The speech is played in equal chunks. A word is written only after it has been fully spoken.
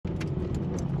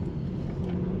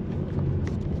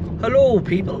Hello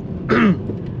people,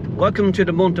 welcome to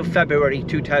the month of February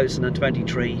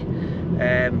 2023.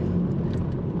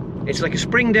 It's like a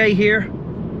spring day here,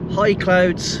 high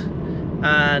clouds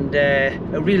and a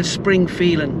real spring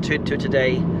feeling to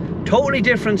today. Totally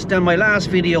different than my last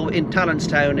video in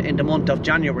Talentstown in the month of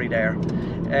January there,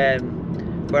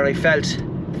 where I felt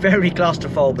very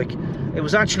claustrophobic. It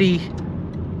was actually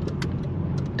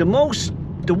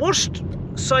the worst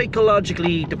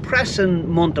psychologically depressing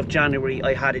month of January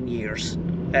I had in years.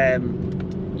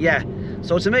 Yeah,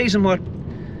 so it's amazing what,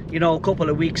 you know, a couple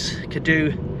of weeks could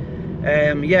do.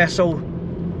 Yeah, so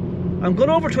I'm going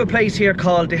over to a place here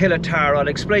called the Hill of Tara. I'll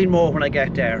explain more when I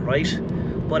get there, right?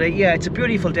 But yeah, it's a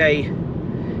beautiful day.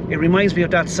 It reminds me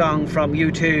of that song from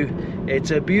U2, It's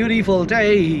a Beautiful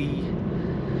Day.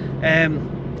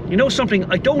 You know something,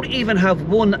 I don't even have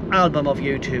one album of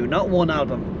U2, not one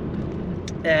album.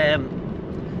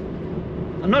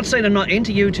 I'm not saying I'm not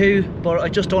into U2, but I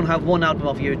just don't have one album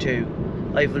of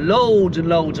U2. I have loads and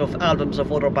loads of albums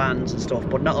of other bands and stuff,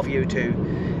 but not of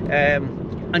U2.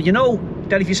 And you know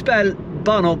that if you spell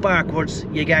Bono backwards,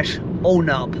 you get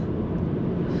O-Knob.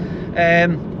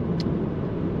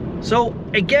 So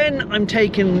again, I'm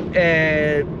taking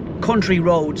country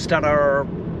roads that are,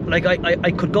 like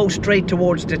I could go straight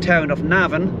towards the town of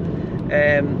Navan,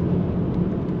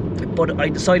 but I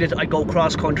decided I'd go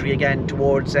cross country again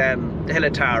towards the Hill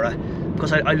of Tara,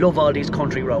 because I love all these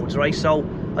country roads, right? So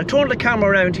I'll turn the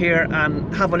camera around here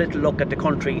and have a little look at the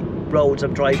country roads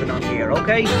I'm driving on here,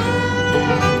 okay?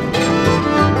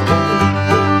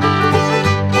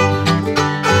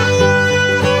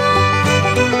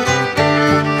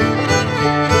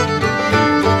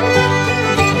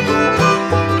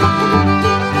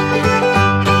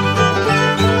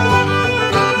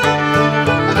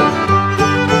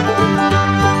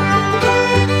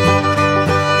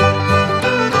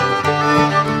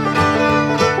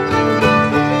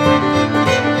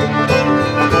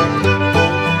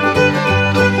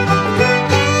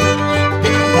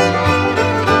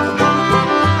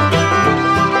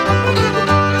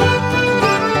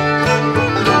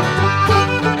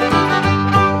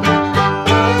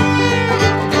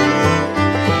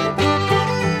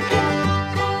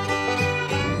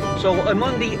 So I'm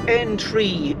on the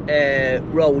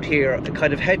N3 road here,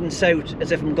 kind of heading south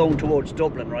as if I'm going towards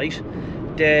Dublin, right?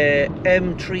 The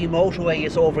M3 motorway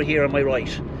is over here on my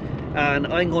right, and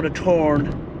I'm going to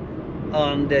turn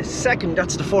on the second,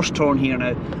 that's the first turn here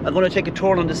now. I'm going to take a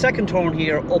turn on the second turn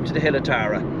here up to the Hill of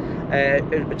Tara.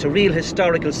 It's a real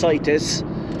historical site, this.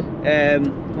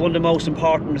 One of the most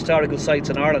important historical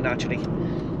sites in Ireland actually.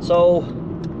 So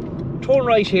turn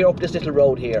right here up this little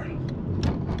road here.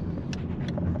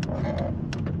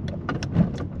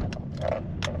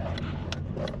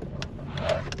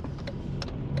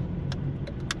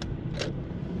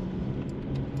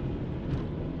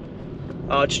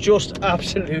 Oh, it's just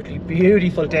absolutely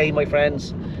beautiful day, my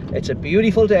friends. It's a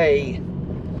beautiful day.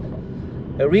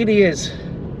 It really is.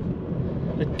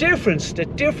 The difference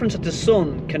that the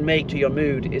sun can make to your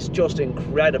mood is just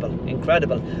incredible,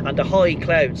 incredible. And the high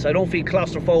clouds, I don't feel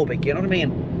claustrophobic, you know what I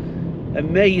mean?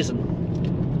 Amazing.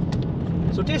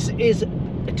 So this is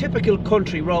a typical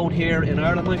country road here in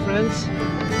Ireland, my friends.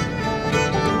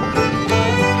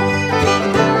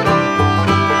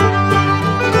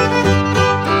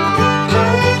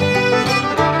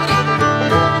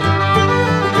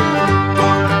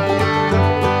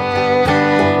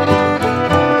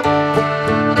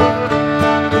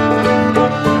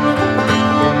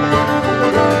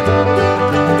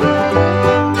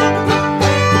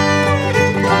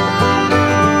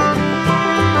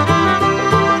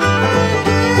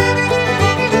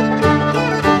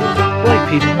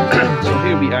 So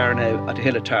here we are now at the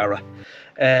Hill of Tara.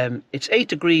 It's 8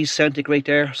 degrees centigrade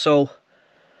there, so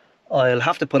I'll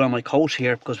have to put on my coat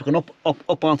here because we're going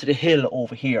up onto the hill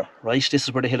over here, right? This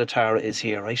is where the Hill of Tara is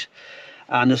here, right?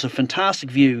 And there's a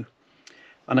fantastic view.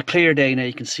 On a clear day now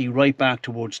you can see right back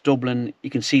towards Dublin. You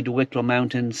can see the Wicklow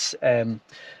Mountains, and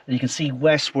you can see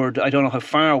westward. I don't know how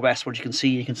far westward you can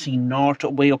see north,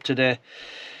 way up to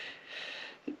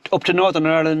Northern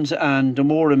Ireland and the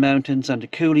Moira Mountains and the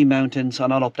Cooley Mountains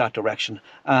and all up that direction.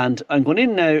 And I'm going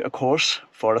in now, of course,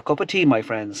 for a cup of tea, my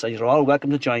friends. So you're all welcome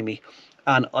to join me.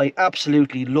 And I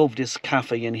absolutely love this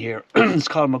cafe in here. It's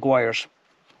called Maguire's.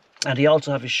 And they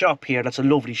also have a shop here that's a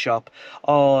lovely shop.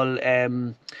 All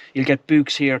you'll get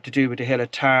books here to do with the Hill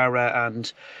of Tara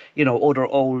and, you know, other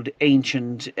old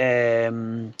ancient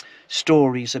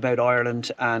stories about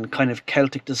Ireland and kind of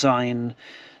Celtic design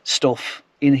stuff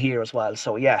in here as well.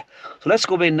 So yeah, so let's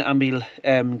go in and we'll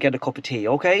get a cup of tea,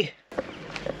 okay?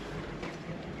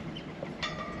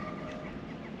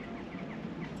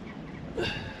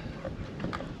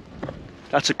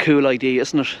 That's a cool idea,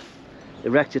 isn't it?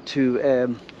 Erect it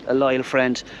to a loyal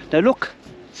friend. Now look,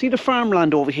 see the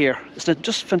farmland over here? Isn't it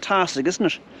just fantastic, isn't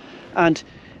it? And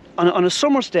on a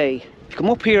summer's day, if you come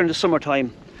up here in the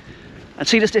summertime and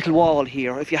see this little wall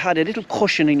here, if you had a little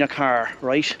cushion in your car,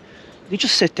 right, you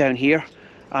just sit down here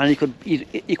and you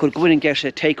could go in and get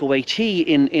a takeaway tea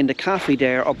in the cafe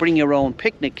there, or bring your own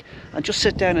picnic and just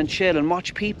sit down and chill and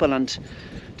watch people and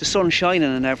the sun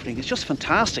shining and everything. It's just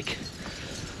fantastic.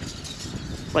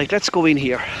 Right, let's go in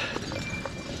here.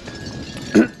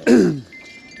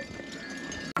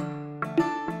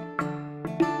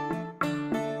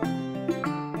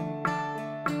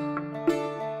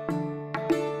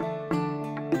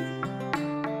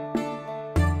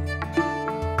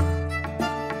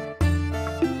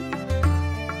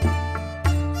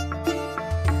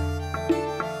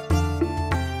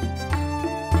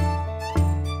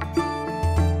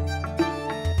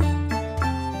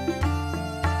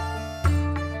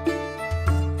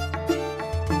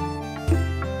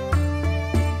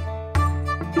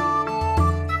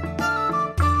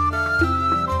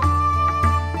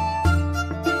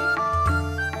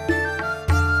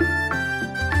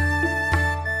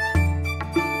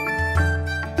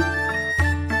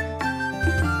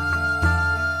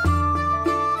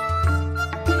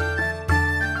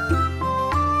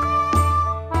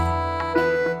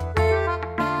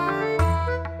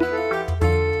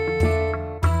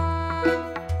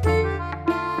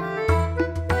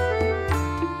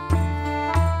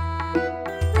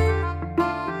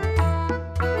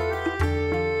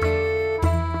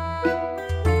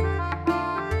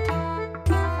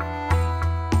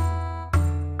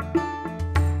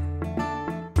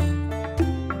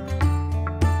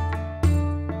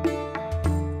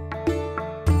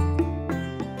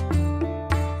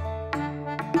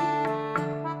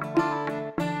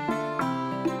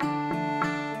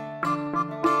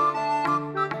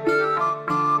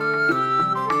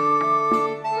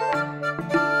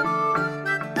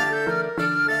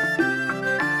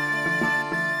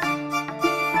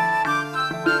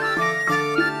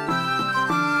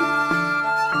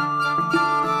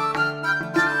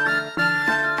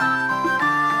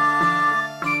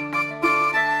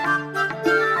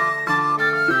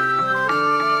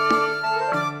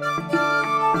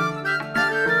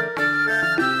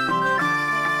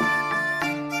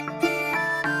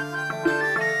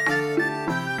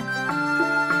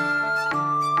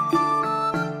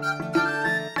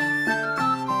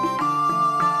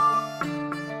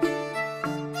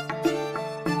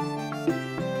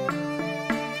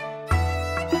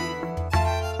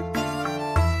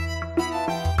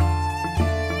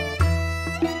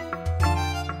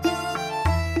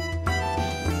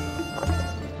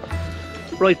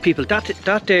 Right people,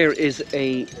 that there is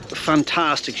a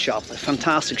fantastic shop,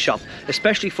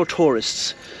 especially for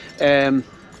tourists.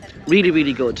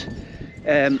 Really good.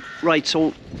 Right,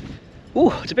 so,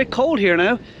 oh, it's a bit cold here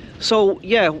now. So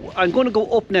yeah, I'm going to go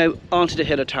up now onto the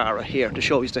Hill of Tara here to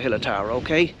show you the Hill of Tara,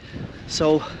 okay?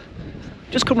 So,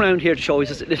 just come around here to show you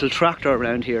this little tractor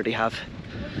around here they have.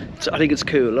 I think it's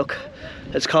cool, look.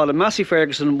 It's called a Massey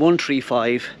Ferguson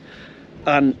 135.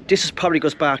 And this is probably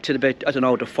goes back to the bit, I don't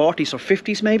know, the 40s or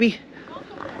 50s maybe.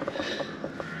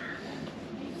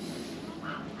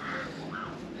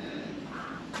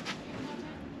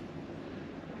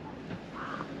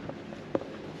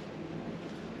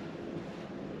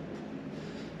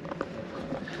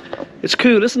 It's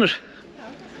cool, isn't it?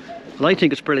 Well, I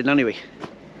think it's brilliant anyway.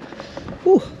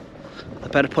 Ooh, I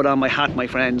better put on my hat, my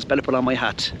friends. Better put on my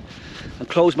hat and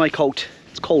close my coat.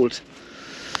 It's cold.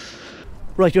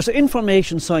 Right, there's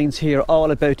information signs here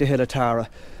all about the Hill of Tara.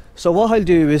 So what I'll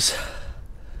do is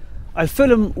I'll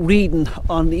film reading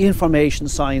on the information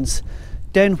signs.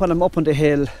 Then when I'm up on the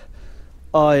hill,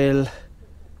 I'll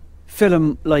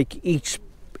film like each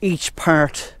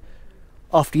part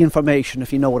of the information,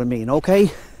 if you know what I mean,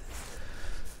 okay?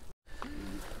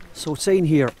 So it's saying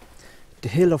here, the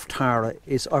Hill of Tara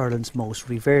is Ireland's most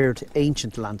revered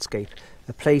ancient landscape,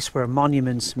 a place where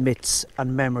monuments, myths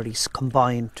and memories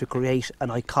combine to create an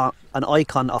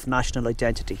icon of national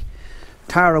identity.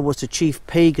 Tara was the chief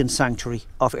pagan sanctuary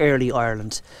of early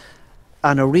Ireland,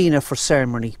 an arena for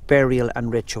ceremony, burial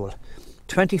and ritual.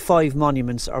 25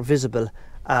 monuments are visible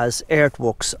as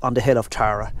earthworks on the Hill of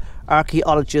Tara.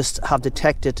 Archaeologists have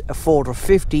detected a further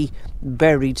 50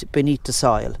 buried beneath the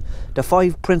soil. The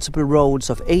 5 principal roads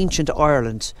of ancient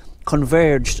Ireland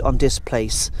converged on this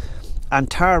place, and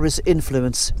Tara's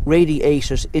influence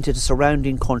radiated into the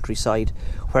surrounding countryside,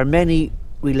 where many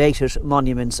related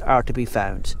monuments are to be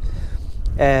found.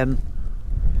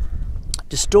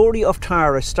 The story of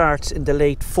Tara starts in the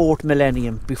late 4th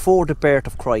millennium, before the birth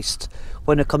of Christ,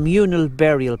 when a communal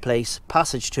burial place,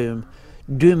 passage tomb,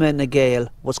 Duma na Gael,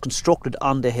 was constructed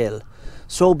on the hill.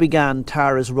 So began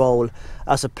Tara's role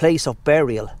as a place of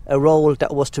burial, a role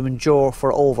that was to endure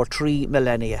for over 3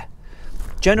 millennia.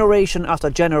 Generation after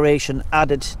generation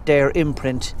added their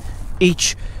imprint,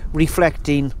 each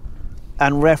reflecting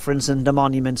and referencing the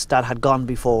monuments that had gone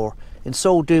before. In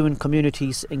so doing,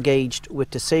 communities engaged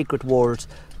with the sacred world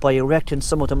by erecting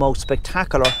some of the most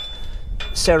spectacular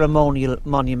ceremonial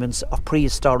monuments of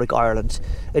prehistoric Ireland.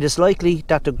 It is likely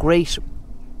that the great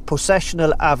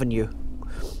processional avenue,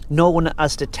 known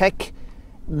as the Tech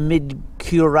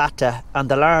Midcurata, and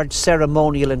the large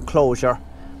ceremonial enclosure,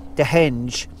 the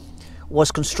Henge,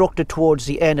 was constructed towards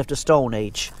the end of the Stone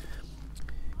Age.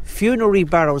 Funerary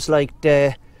barrows like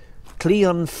the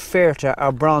Cleonferta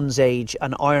are Bronze Age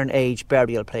and Iron Age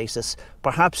burial places.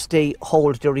 Perhaps they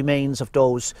hold the remains of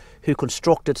those who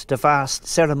constructed the vast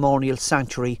ceremonial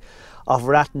sanctuary of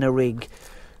Ratnarig,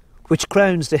 which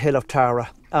crowns the Hill of Tara,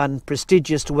 and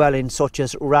prestigious dwellings such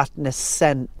as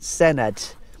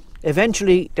Ratnasenad.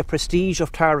 Eventually, the prestige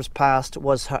of Tara's past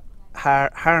was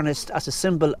harnessed as a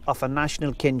symbol of a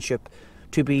national kinship.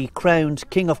 To be crowned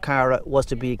King of Tara was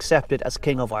to be accepted as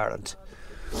King of Ireland.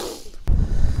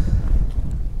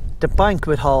 The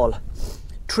Banquet Hall,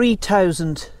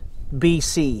 3000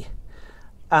 BC,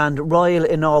 and Royal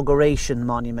Inauguration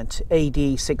Monument,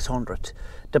 AD 600.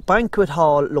 The Banquet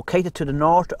Hall, located to the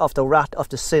north of the Rat of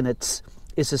the Synods,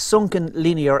 is a sunken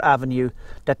linear avenue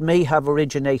that may have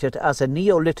originated as a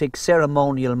Neolithic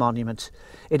ceremonial monument.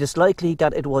 It is likely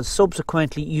that it was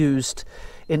subsequently used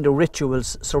in the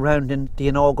rituals surrounding the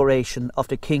inauguration of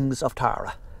the Kings of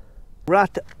Tara.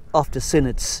 Rat of the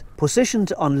Synods,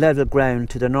 positioned on level ground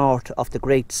to the north of the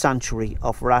great sanctuary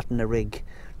of Ratnarig.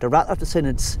 The Rat of the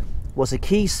Synods was a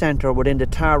key centre within the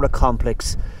Tara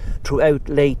complex throughout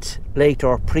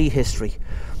later prehistory.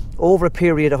 Over a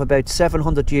period of about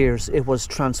 700 years, it was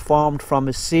transformed from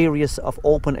a series of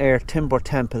open-air timber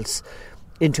temples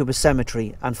into a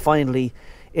cemetery, and finally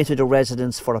into the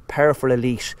residence for a powerful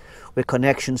elite with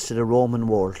connections to the Roman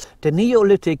world. The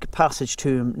Neolithic passage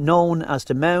tomb, known as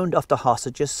the Mound of the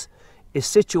Hostages, is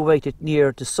situated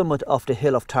near the summit of the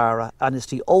Hill of Tara and is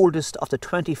the oldest of the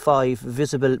 25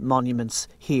 visible monuments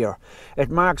here. It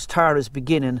marks Tara's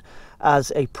beginning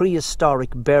as a prehistoric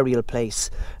burial place,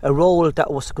 a role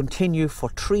that was to continue for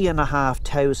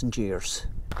 3,500 years.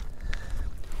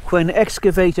 When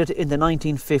excavated in the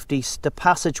 1950s, the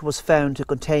passage was found to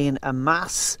contain a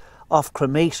mass of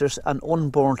cremated and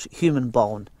unburnt human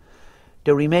bone,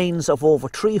 the remains of over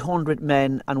 300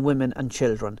 men and women and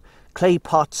children. Clay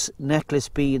pots, necklace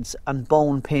beads and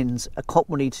bone pins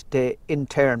accompanied the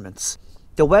interments.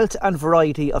 The wealth and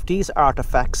variety of these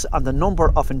artefacts and the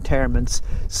number of interments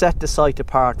set the site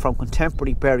apart from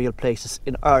contemporary burial places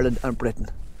in Ireland and Britain.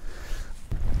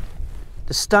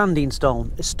 The Standing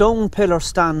Stone. A stone pillar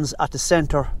stands at the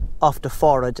centre of the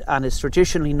forehead and is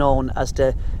traditionally known as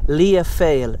the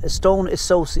LAVALIER, a stone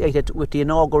associated with the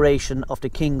inauguration of the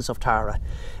Kings of Tara.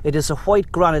 It is a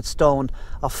white granite stone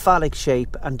of phallic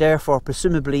shape and therefore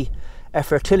presumably a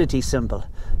fertility symbol.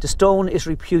 The stone is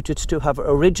reputed to have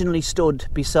originally stood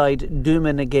beside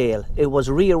Duma na Gael. It was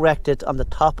re-erected on the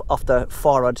top of the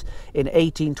forehead in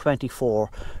 1824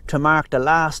 to mark the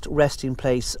last resting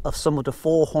place of some of the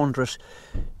 400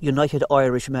 United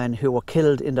Irishmen who were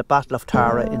killed in the Battle of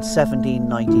Tara in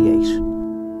 1798.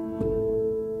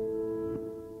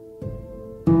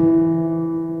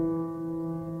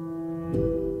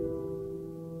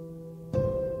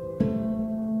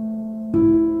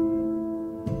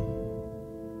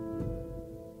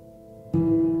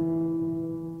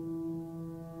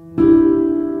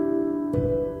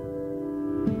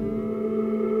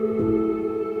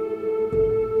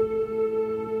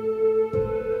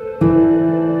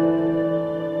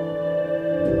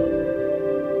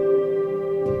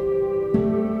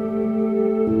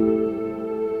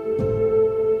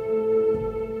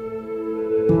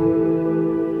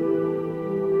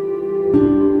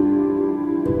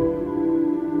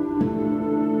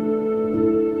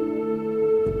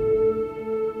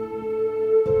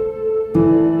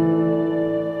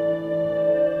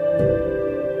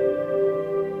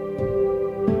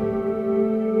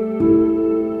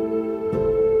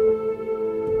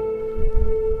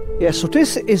 Yeah, so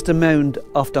this is the Mound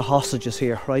of the Hostages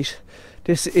here, right?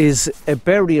 This is a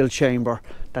burial chamber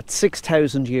that's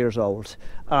 6,000 years old,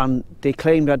 and they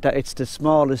claim that it's the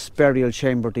smallest burial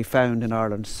chamber they found in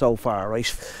Ireland so far,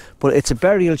 right? But it's a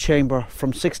burial chamber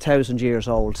from 6,000 years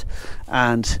old,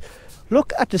 and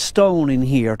look at the stone in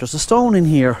here. There's a stone in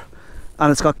here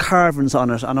and it's got carvings on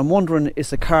it, and I'm wondering, is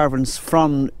the carvings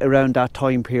from around that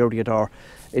time period, or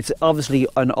it's obviously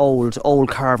an old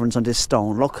carvings on this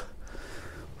stone. Look,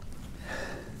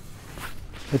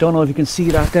 I don't know if you can see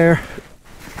that there.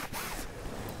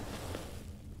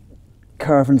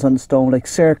 Carvings on the stone, like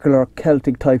circular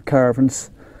Celtic type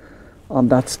carvings on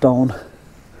that stone.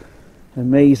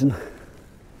 Amazing.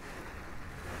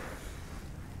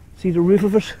 See the roof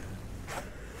of it?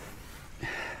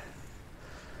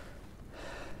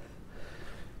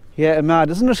 Yeah, mad,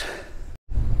 isn't it?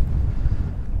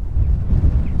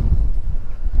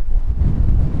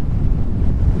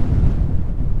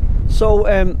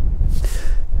 So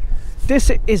this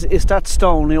is that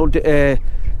stone, you know.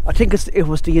 I think it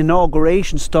was the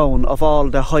inauguration stone of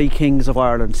all the high kings of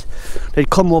Ireland.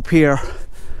 They'd come up here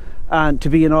and to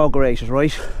be inaugurated,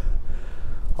 right?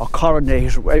 Or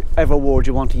coronated, whatever word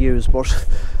you want to use. But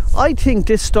I think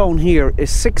this stone here is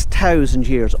 6,000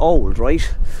 years old,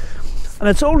 right? And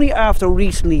it's only after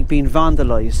recently being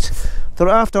vandalised that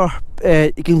after,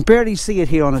 you can barely see it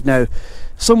here on it now,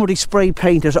 somebody spray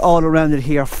painted all around it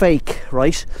here fake,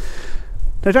 right?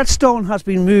 Now that stone has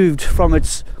been moved from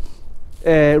its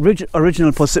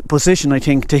original position, I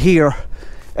think, to here,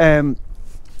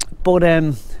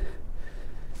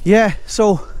 yeah,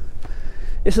 so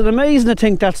it's an amazing to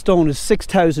think that stone is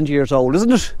 6,000 years old,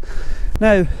 isn't it?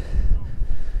 Now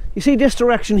you see this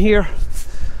direction here,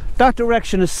 that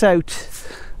direction is south,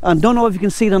 and don't know if you can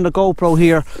see it on the GoPro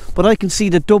here, but I can see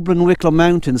the Dublin Wicklow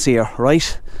Mountains here,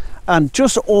 right? And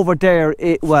just over there,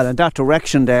 well, in that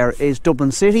direction there is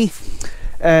Dublin City.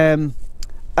 And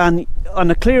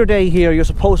on a clear day here, you're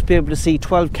supposed to be able to see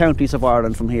 12 counties of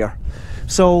Ireland from here.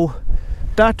 So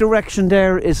that direction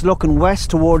there is looking west,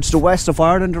 towards the west of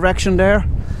Ireland direction there,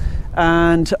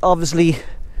 and obviously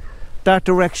that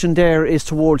direction there is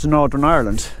towards Northern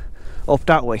Ireland, up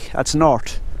that way. That's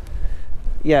north.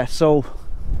 Yeah, so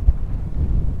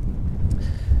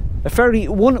a fairly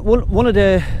one of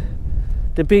the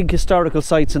big historical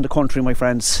sites in the country, my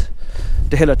friends,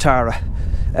 the Hill of Tara.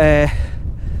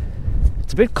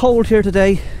 It's a bit cold here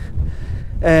today.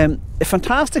 A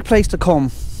fantastic place to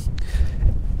come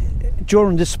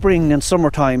during the spring and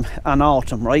summertime and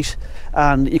autumn, right?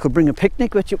 And you could bring a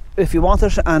picnic with you if you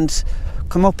wanted, and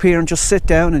come up here and just sit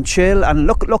down and chill. And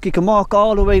look, you can walk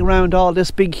all the way around all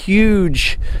this big,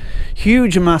 huge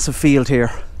massive field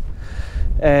here.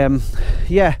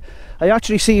 Yeah, I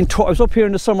actually seen, I was up here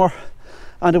in the summer,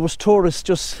 and there was tourists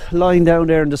just lying down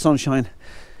there in the sunshine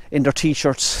in their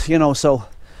t-shirts, you know. So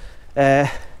a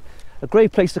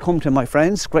great place to come to, my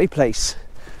friends, great place.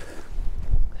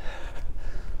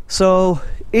 So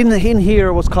in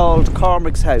here was called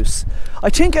Cormac's house. I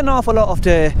think an awful lot of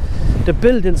the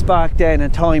buildings back then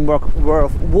in time were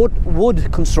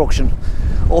wood construction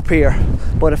up here,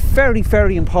 but a very,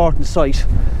 very important site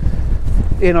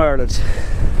in Ireland.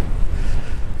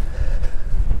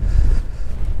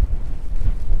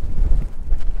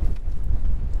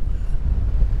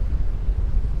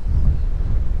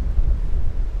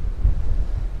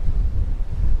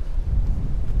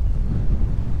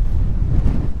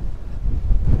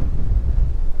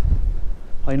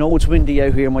 I know it's windy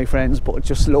out here, my friends, but it's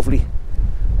just lovely,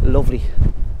 lovely.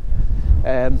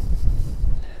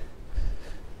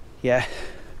 Yeah,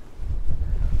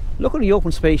 look at the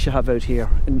open space you have out here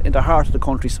in the heart of the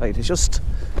countryside. It's just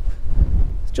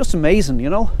amazing, you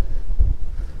know.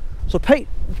 So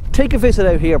take a visit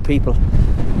out here, people.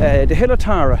 The Hill of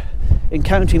Tara in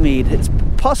County Meath. It's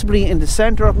possibly in the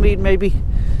centre of Meath, maybe,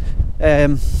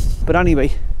 but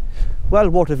anyway, well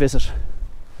worth a visit.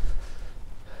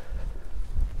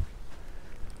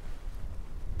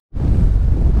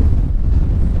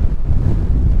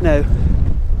 Now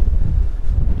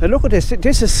look at this.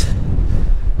 This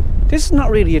is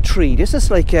not really a tree. This is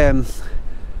like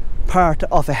part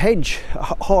of a hedge, a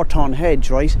hawthorn hedge,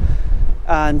 right?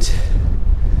 And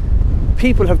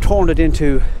people have turned it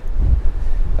into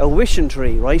a wishing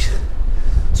tree, right?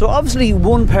 So obviously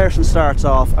one person starts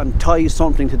off and ties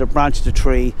something to the branch of the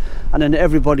tree, and then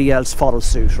everybody else follows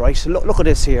suit, right? So look at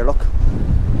this here. Look,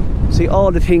 see all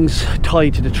the things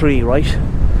tied to the tree, right?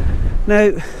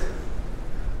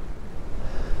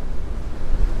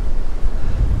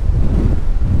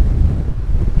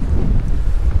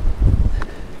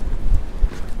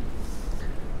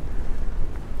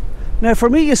 Now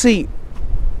for me, you see,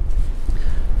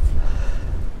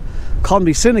 can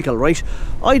be cynical, right?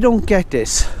 I don't get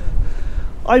this.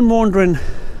 I'm wondering,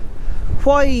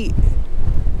 why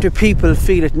do people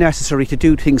feel it necessary to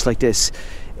do things like this?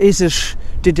 Is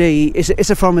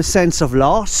it from a sense of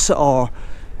loss, or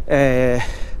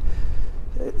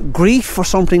grief, or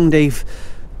something?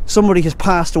 Somebody has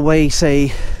passed away,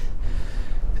 say,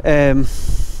 and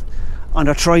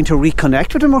they're trying to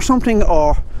reconnect with them or something,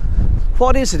 or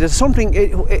what is it? It's something.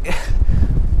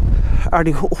 Are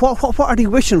they, what are they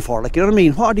wishing for? Like, you know what I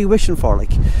mean? What are they wishing for?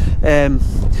 Like,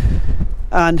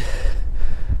 and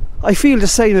I feel the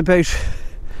same about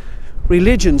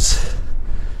religions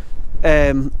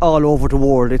all over the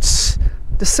world. It's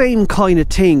the same kind of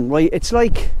thing, right? It's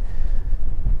like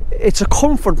it's a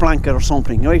comfort blanket or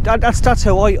something, right? That's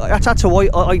how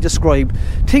I describe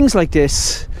things like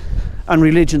this and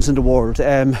religions in the world.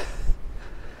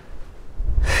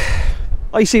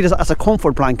 I see this as a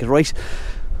comfort blanket, right?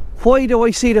 Why do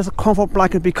I see it as a comfort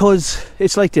blanket? Because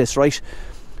it's like this, right?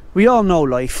 We all know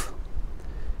life.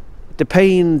 The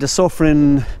pain, the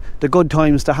suffering, the good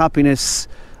times, the happiness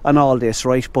and all this,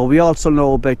 right? But we also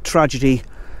know about tragedy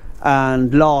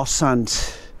and loss and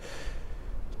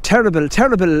terrible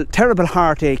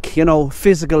heartache, you know,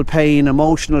 physical pain,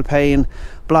 emotional pain,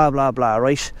 blah blah blah,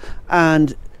 right?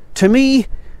 And to me,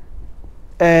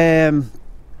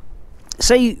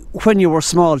 say when you were a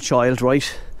small child,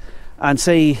 right, and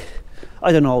say,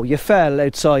 I don't know, you fell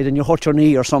outside and you hurt your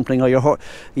knee or something, or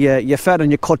you fell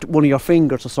and you cut one of your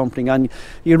fingers or something, and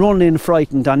you run in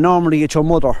frightened, and normally it's your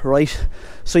mother, right?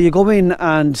 So you go in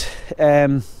and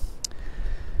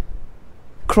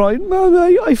crying, "Mum,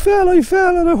 I fell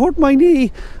and I hurt my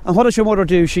knee." And what does your mother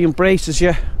do? She embraces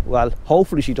you. Well,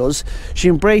 hopefully she does. She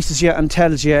embraces you and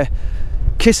tells you,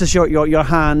 kisses your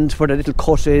hand where the little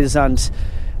cut is, and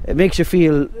it makes you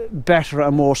feel better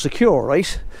and more secure,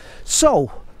 right?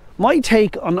 So my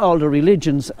take on all the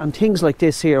religions and things like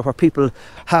this here, where people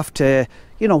have to,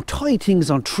 you know, tie things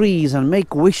on trees and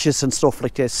make wishes and stuff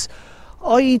like this,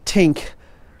 I think,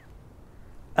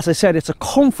 as I said, it's a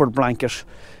comfort blanket.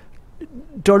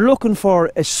 They're looking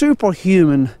for a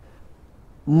superhuman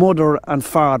mother and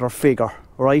father figure,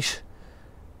 right?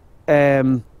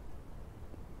 That,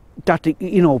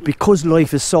 you know, because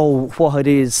life is so what it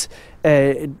is,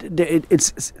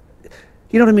 it's,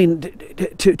 you know what I mean,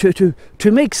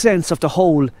 to make sense of the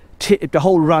whole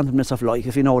randomness of life,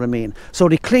 if you know what I mean. So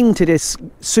they cling to this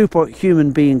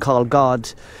superhuman being called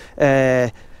God,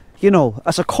 you know,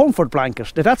 as a comfort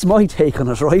blanket. That's my take on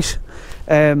it, right?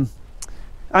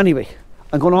 Anyway,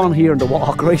 I'm going on here in the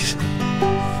walk, right?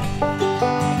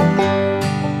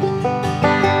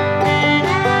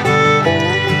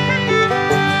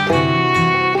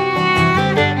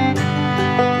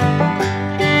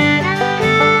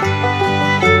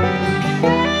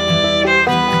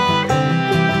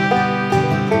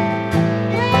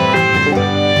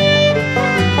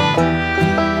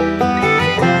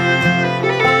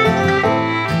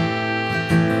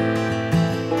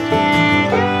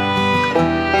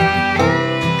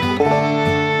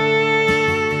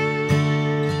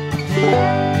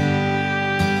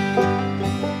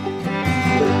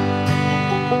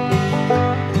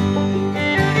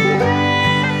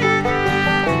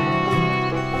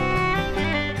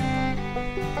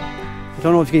 I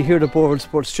don't know if you can hear the birds,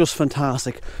 but it's just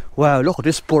fantastic. Wow, look at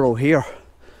this burrow here.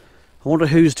 I wonder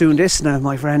who's doing this now,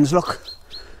 my friends. Look,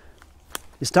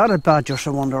 is that a badger, I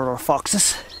wonder, or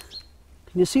foxes?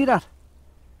 Can you see that?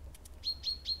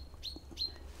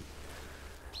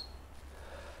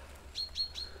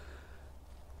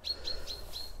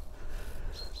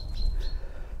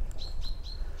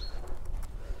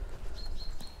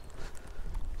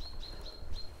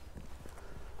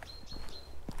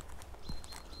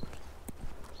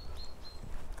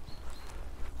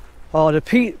 Oh, the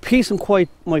peace and quiet,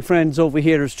 my friends, over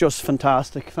here is just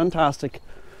fantastic, fantastic.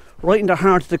 Right in the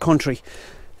heart of the country.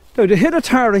 Now, the Hill of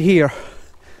Tara here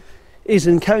is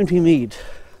in County Meath,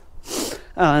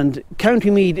 and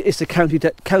County Meath is the county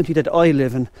that I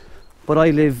live in, but I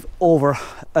live over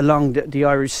along the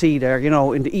Irish Sea there, you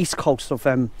know, in the east coast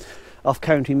of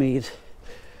County Meath.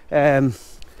 And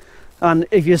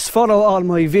if you follow all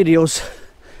my videos,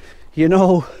 you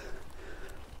know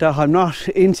that I'm not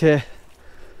into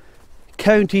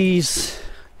counties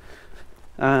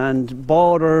and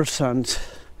borders and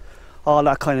all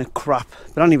that kind of crap.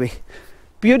 But anyway,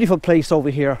 beautiful place over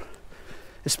here,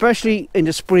 especially in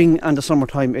the spring and the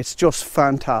summertime. It's just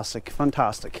fantastic,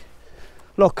 fantastic.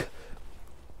 Look,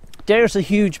 there's a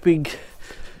huge big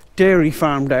dairy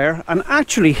farm there, and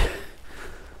actually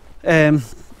the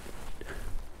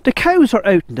cows are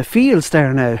out in the fields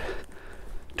there now.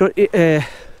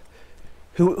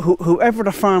 Whoever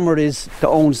the farmer is that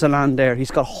owns the land there, he's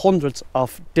got hundreds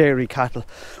of dairy cattle,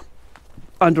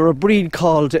 and they're a breed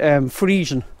called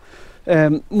Frisian.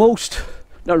 Most,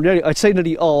 not really, I'd say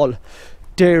nearly all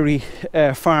dairy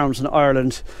farms in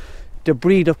Ireland, the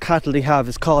breed of cattle they have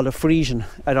is called a Frisian,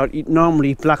 and are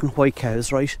normally black and white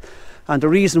cows, right? And the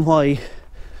reason why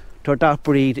they're that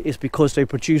breed is because they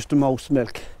produce the most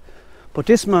milk. But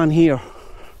this man here,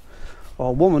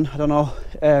 or woman, I don't know,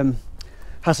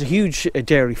 has a huge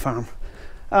dairy farm,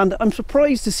 and I'm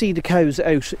surprised to see the cows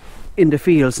out in the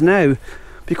fields now,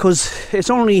 because it's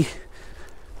only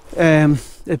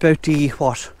about the,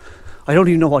 what, I don't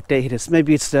even know what date it is,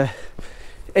 maybe it's the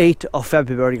 8th of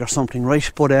February or something,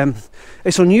 right? But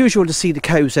it's unusual to see the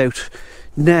cows out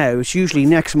now. It's usually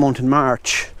next month in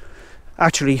March.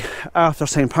 Actually, after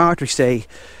St. Patrick's Day,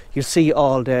 you'll see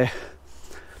all the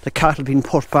cattle being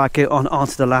put back out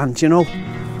onto the land, you know.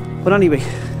 But anyway,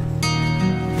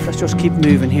 let's just keep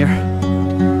moving here.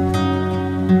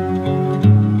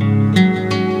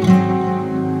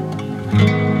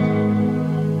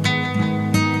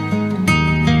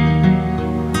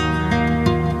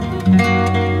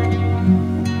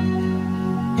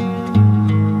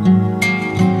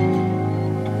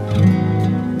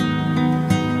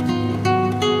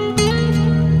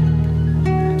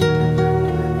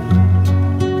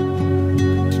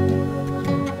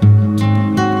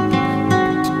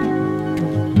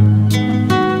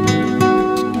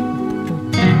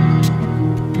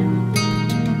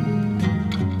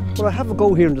 Well, I have a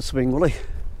go here in the swing, will I?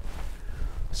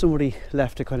 Somebody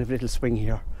left a kind of little swing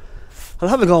here. I'll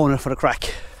have a go in it for the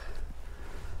crack.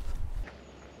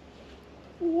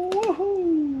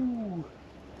 Woohoo!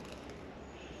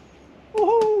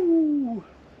 Woohoo!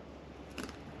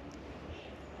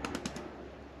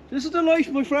 This is the life,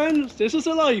 my friends. This is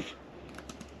the life.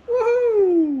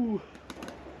 Woohoo!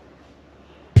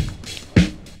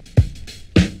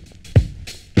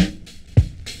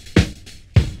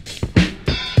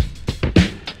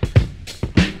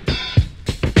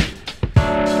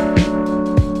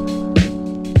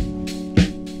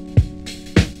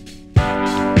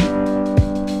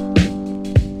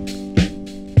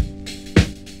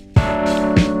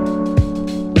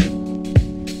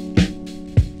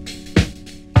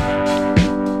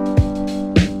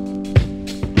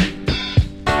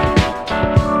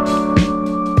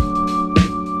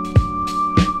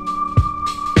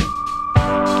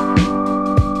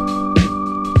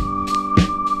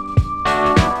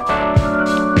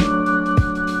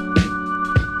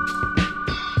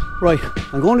 Right,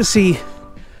 I'm going to see,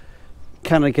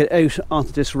 can I get out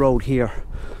onto this road here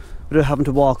without having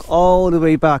to walk all the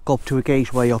way back up to a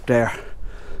gateway up there.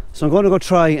 So I'm going to go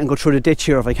try and go through the ditch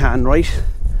here if I can, right?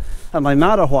 Am I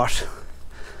mad or what?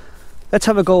 Let's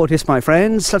have a go at this, my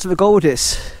friends. Let's have a go at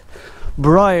this.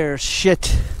 Briars,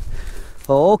 shit.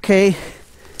 Okay,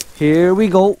 here we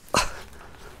go.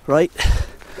 Right,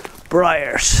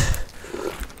 briars.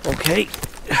 Okay,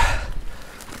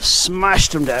 smash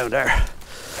them down there.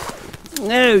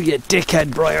 No, you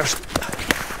dickhead briars.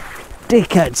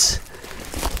 Dickheads.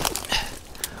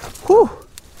 Whew.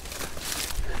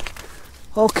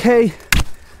 Okay,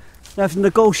 I have to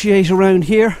negotiate around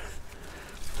here.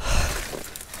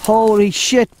 Holy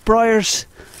shit, briars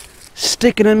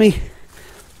sticking at me.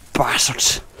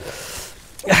 Bastards.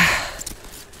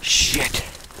 Shit.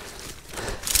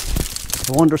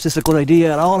 I wonder if this is a good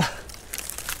idea at all.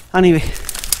 Anyway.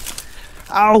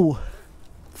 Ow.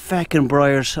 Fucking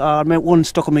briars. I meant one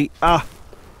stuck on me. Ah.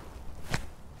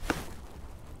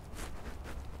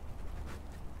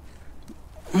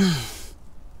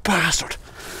 Bastard.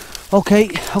 Okay,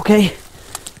 okay.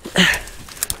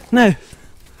 Now.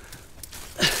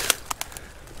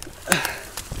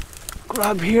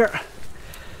 Grab here.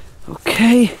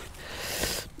 Okay.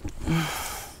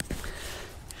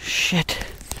 Shit.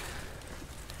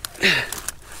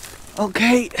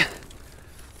 Okay.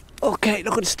 Okay,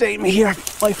 look at the state of me here,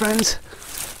 my friends.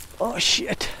 Oh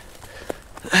shit.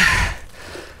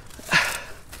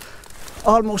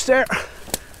 Almost there.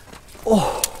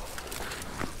 Oh.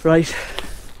 Right.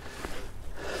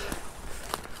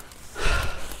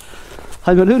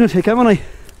 I'm a lunatic, haven't I?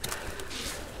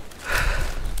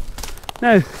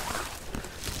 Now.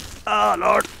 Oh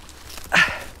Lord.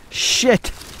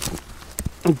 Shit.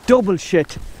 Double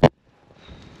shit.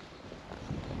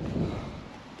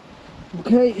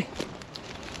 Okay.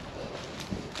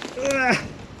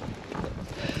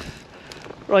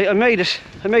 Right, I made it.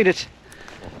 I made it.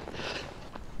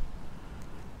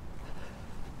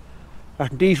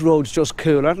 Aren't these roads just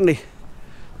cool, aren't they?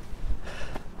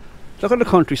 Look at the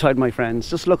countryside, my friends.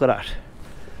 Just look at that.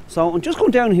 So I'm just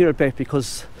going down here a bit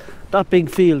because that big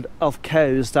field of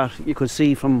cows that you could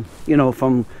see from,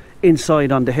 from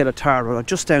inside on the Hill of Tara are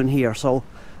just down here. So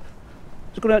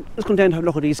just going down to have a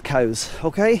look at these cows,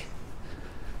 okay?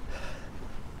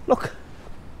 Look,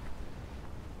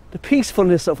 the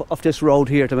peacefulness of this road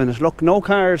here at the minute. Look, no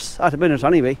cars at the minute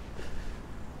anyway.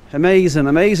 Amazing,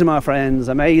 amazing, my friends,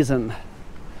 amazing.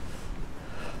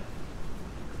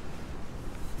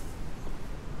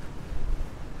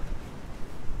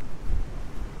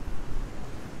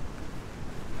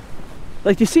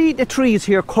 Like you see the trees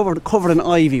here covered in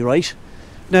ivy, right?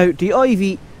 Now the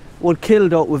ivy would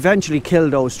eventually kill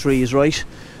those trees, right?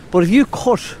 But if you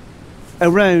cut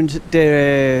around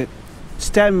the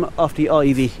stem of the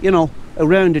ivy, you know,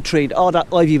 around the tree, all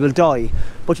that ivy will die.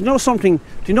 But you know something? Do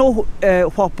you know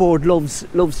what bird loves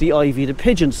the ivy? The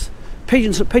pigeons.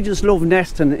 Pigeons love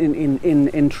nesting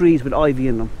in trees with ivy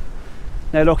in them.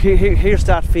 Now look, here's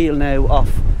that field now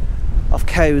of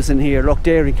cows in here. Look,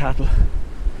 dairy cattle.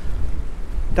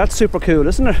 That's super cool,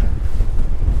 isn't it?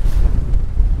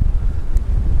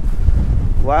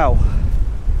 Wow.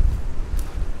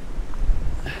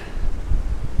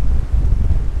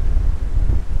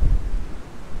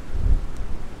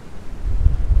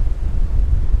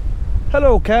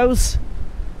 Hello cows.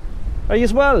 Are you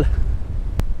well?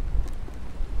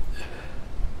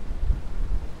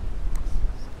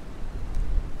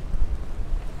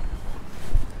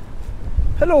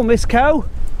 Hello Miss Cow.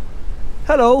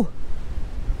 Hello.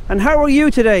 And how are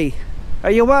you today?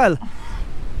 Are you well?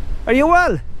 Are you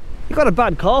well? You got a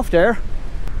bad cough there.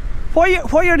 Why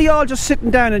are they all just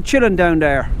sitting down and chilling down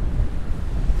there?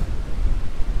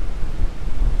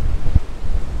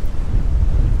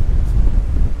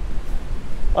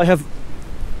 I have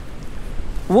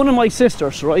one of my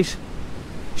sisters, right?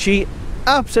 She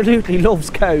absolutely loves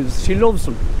cows. She loves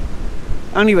them.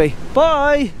 Anyway,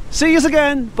 bye. See you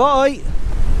again. Bye.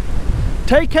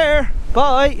 Take care.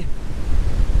 Bye.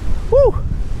 Woo!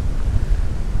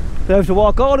 I have to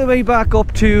walk all the way back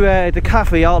up to the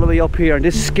cafe, all the way up here on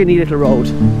this skinny little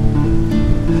road.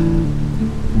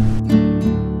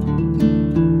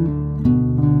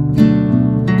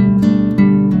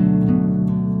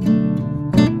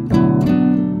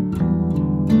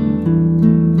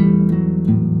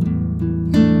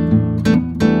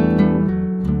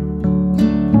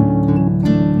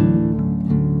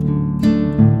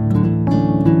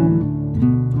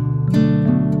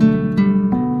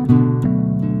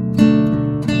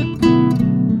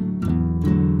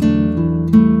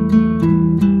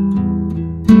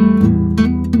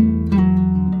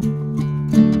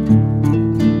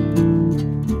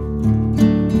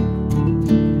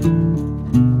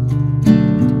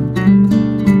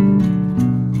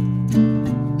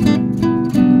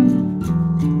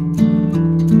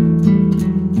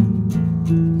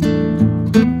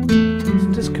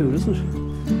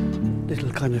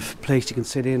 Kind of place you can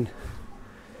sit in,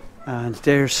 and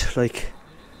there's like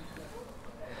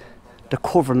the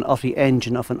covering of the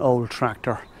engine of an old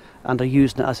tractor, and they're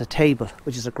using it as a table,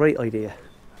 which is a great idea,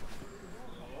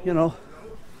 you know.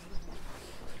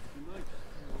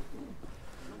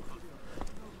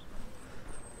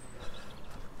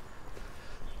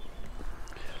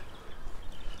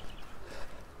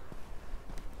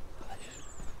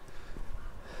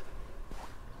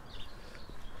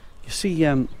 You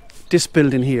see this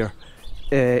building here,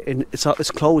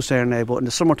 it's closed there now, but in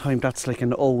the summertime that's like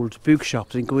an old book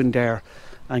shop. You can go in there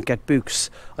and get books.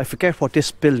 I forget what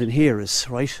this building here is,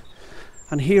 right?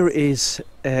 And here is,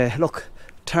 look,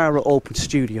 Tara Open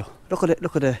Studio. Look at it,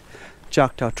 look at the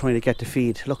jackdaw trying to get the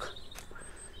feed. Look,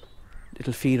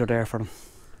 little feeder there for them.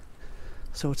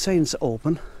 So it's saying it's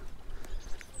open.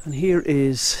 And here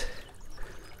is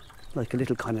like a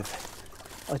little kind of,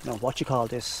 I don't know what you call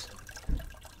this,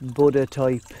 Buddha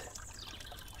type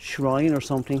shrine or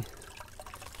something,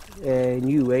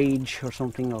 New Age or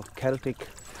something, or Celtic.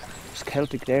 It's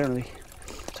Celtic there anyway.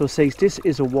 So it says, this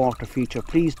is a water feature.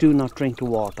 Please do not drink the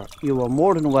water. You are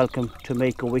more than welcome to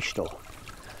make a wish though.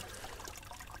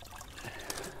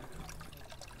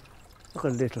 Look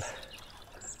at a little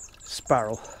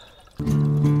sparrow.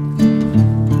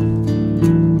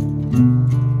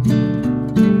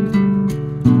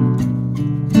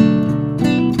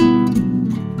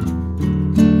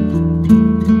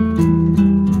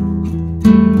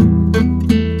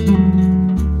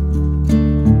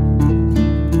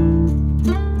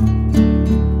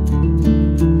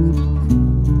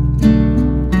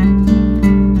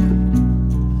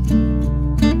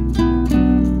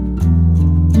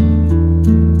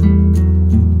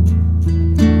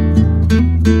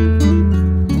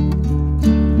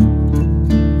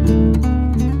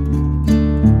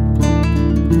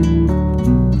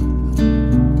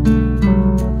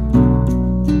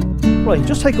 Right,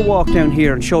 just take a walk down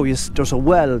here and show you there's a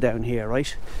well down here,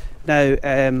 right? Now,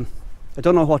 I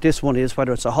don't know what this one is,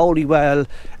 whether it's a holy well,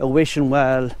 a wishing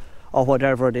well, or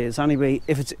whatever it is. Anyway,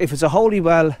 if it's a holy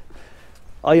well,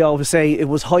 I always say it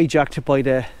was hijacked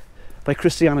by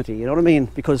Christianity, you know what I mean?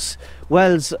 Because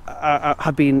wells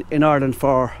have been in Ireland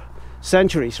for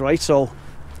centuries, right? So,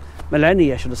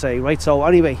 millennia, should I say, right? So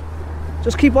anyway,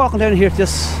 just keep walking down here to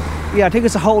this, yeah, I think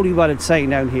it's a holy well it's saying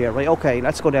down here, right? Okay,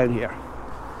 let's go down here.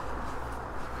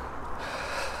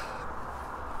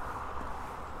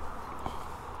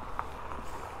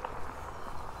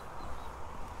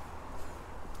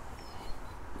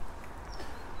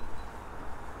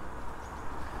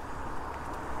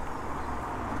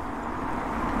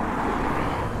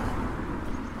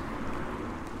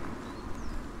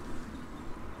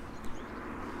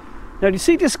 Now you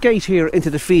see this gate here into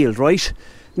the field, right?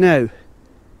 Now,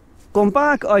 going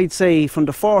back, I'd say from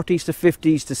the 40s to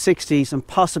 50s to 60s and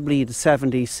possibly the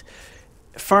 70s,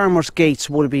 farmers' gates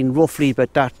would have been roughly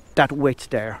about that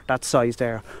width there, that size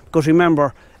there. Because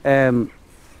remember,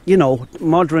 you know,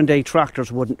 modern day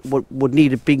tractors would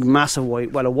need a big, massive,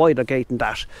 a wider gate than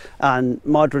that. And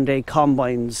modern day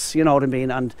combines, you know what I mean,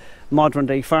 and modern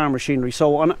day farm machinery.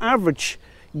 So on average,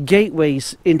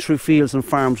 gateways in through fields and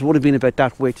farms would have been about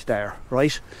that width there,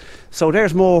 right? So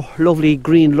there's more lovely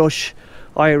green lush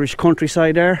Irish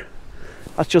countryside there.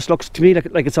 That just looks to me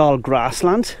like it's all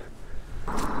grassland.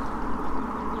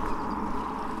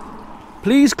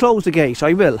 Please close the gate,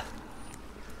 I will.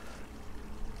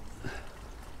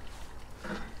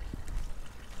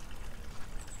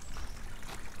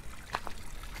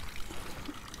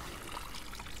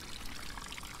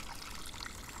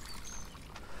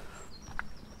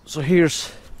 So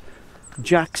here's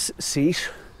Jack's seat.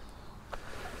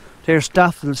 There's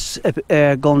daffodils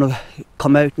going to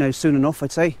come out now soon enough,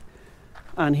 I'd say.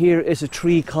 And here is a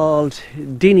tree called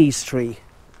Dinny's tree.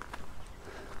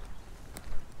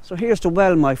 So here's the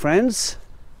well, my friends.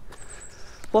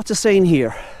 What's it saying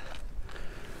here?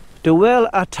 The well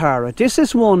at Tara. This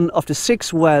is one of the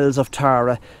 6 wells of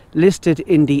Tara listed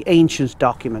in the ancient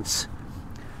documents.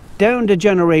 Down the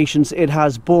generations it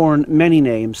has borne many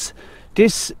names.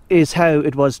 This is how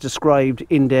it was described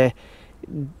in the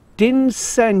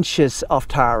Dincenches of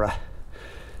Tara.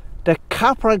 The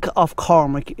Caprag of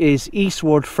Cormac is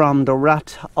eastward from the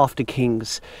Rat of the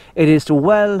Kings. It is the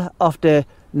well of the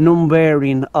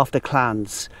Numbarian of the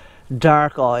clans,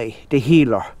 Dark Eye, the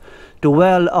healer, the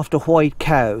well of the White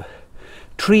Cow.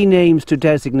 3 names to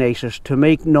designate it to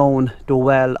make known the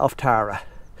well of Tara.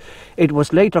 It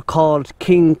was later called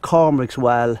King Cormac's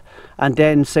well and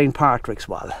then St. Patrick's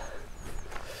well.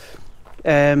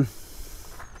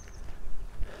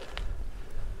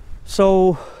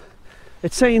 So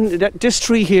it's saying that this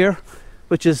tree here,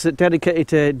 which is dedicated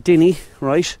to Dinny,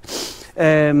 right?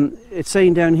 It's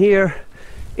saying down here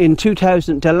in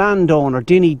 2000 the landowner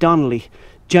Dinny Donnelly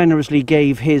generously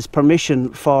gave his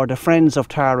permission for the Friends of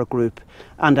Tara group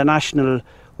and the National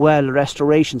Well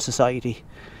Restoration Society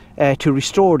to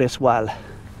restore this well.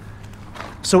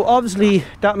 So obviously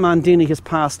that man Dinny has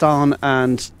passed on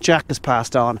and Jack has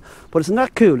passed on, but isn't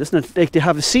that cool, isn't it? They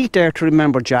have a seat there to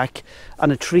remember Jack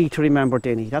and a tree to remember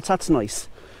Dinny. That's nice.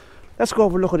 Let's go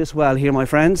over and look at this well here, my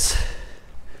friends.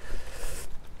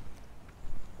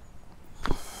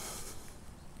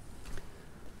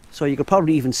 So you could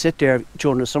probably even sit there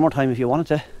during the summertime if you wanted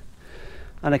to.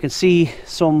 And I can see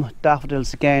some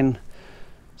daffodils again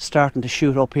starting to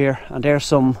shoot up here, and there's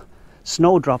some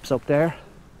snowdrops up there.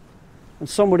 And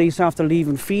some of these after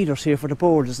leaving feeders here for the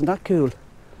birds. Isn't that cool?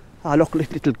 Ah, look,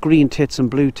 little green tits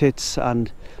and blue tits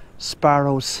and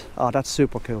sparrows. Oh, that's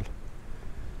super cool.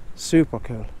 Super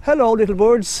cool. Hello, little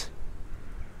birds.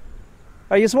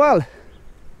 Are you as well?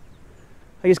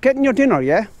 Are you getting your dinner,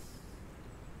 yeah?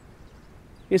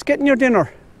 You're getting your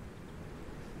dinner.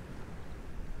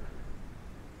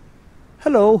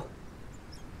 Hello.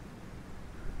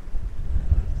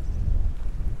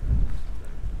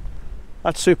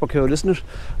 That's super cool, isn't it?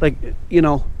 Like, you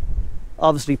know,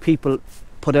 obviously people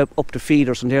put up the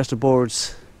feeders and there's the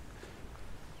birds.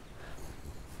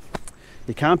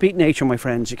 You can't beat nature, my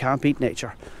friends, you can't beat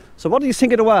nature. So what do you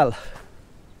think of the well?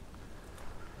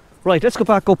 Right, let's go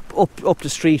back up the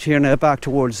street here now, back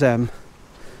towards the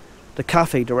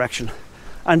cafe direction.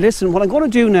 And listen, what I'm going to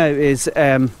do now is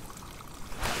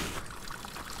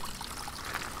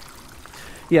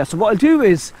yeah, so what I'll do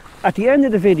is at the end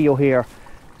of the video here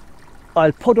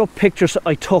I'll put up pictures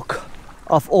I took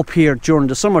of up here during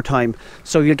the summertime,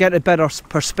 so you'll get a better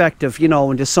perspective, you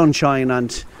know, in the sunshine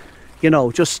and, you know,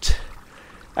 just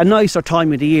a nicer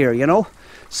time of the year, you know.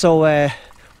 So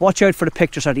watch out for the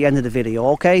pictures at the end of the video,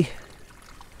 okay?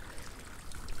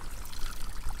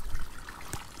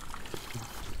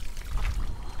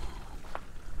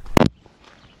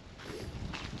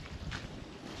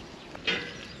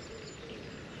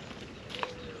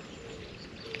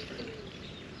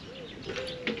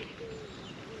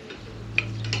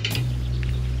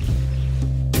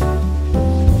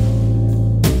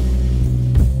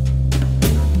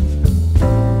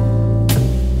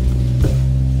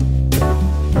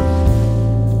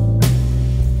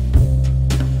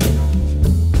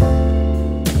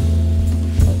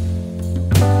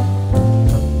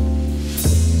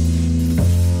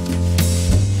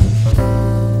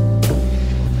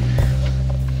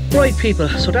 Right people,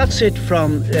 so that's it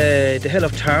from the Hill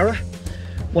of Tara,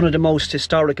 one of the most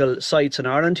historical sites in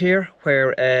Ireland here,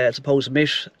 where I suppose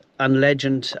myth and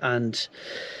legend and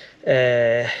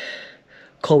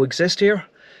coexist here,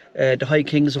 the High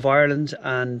Kings of Ireland.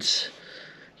 And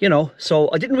you know, so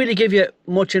I didn't really give you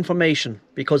much information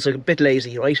because I'm a bit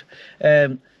lazy, right?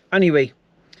 Anyway,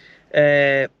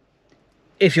 if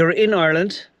you're in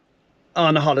Ireland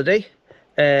on a holiday,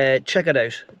 check it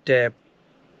out. The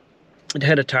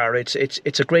Head of Tara.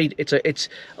 It's a great.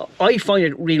 I find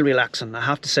it real relaxing. I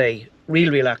have to say,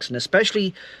 real relaxing,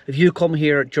 especially if you come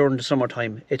here during the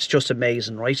summertime. It's just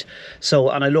amazing, right? So,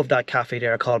 and I love that cafe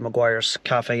there called Maguire's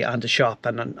Cafe, and the shop,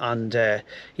 and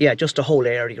yeah, just the whole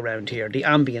area around here, the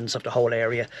ambience of the whole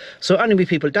area. So anyway,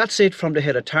 people, that's it from the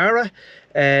Hill of Tara.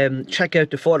 Check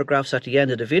out the photographs at the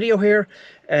end of the video here,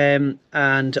 and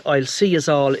I'll see you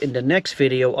all in the next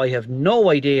video. I have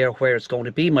no idea where it's going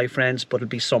to be, my friends, but it'll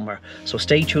be somewhere, so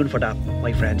stay tuned for that,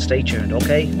 my friends. Stay tuned.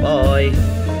 Okay,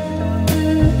 bye.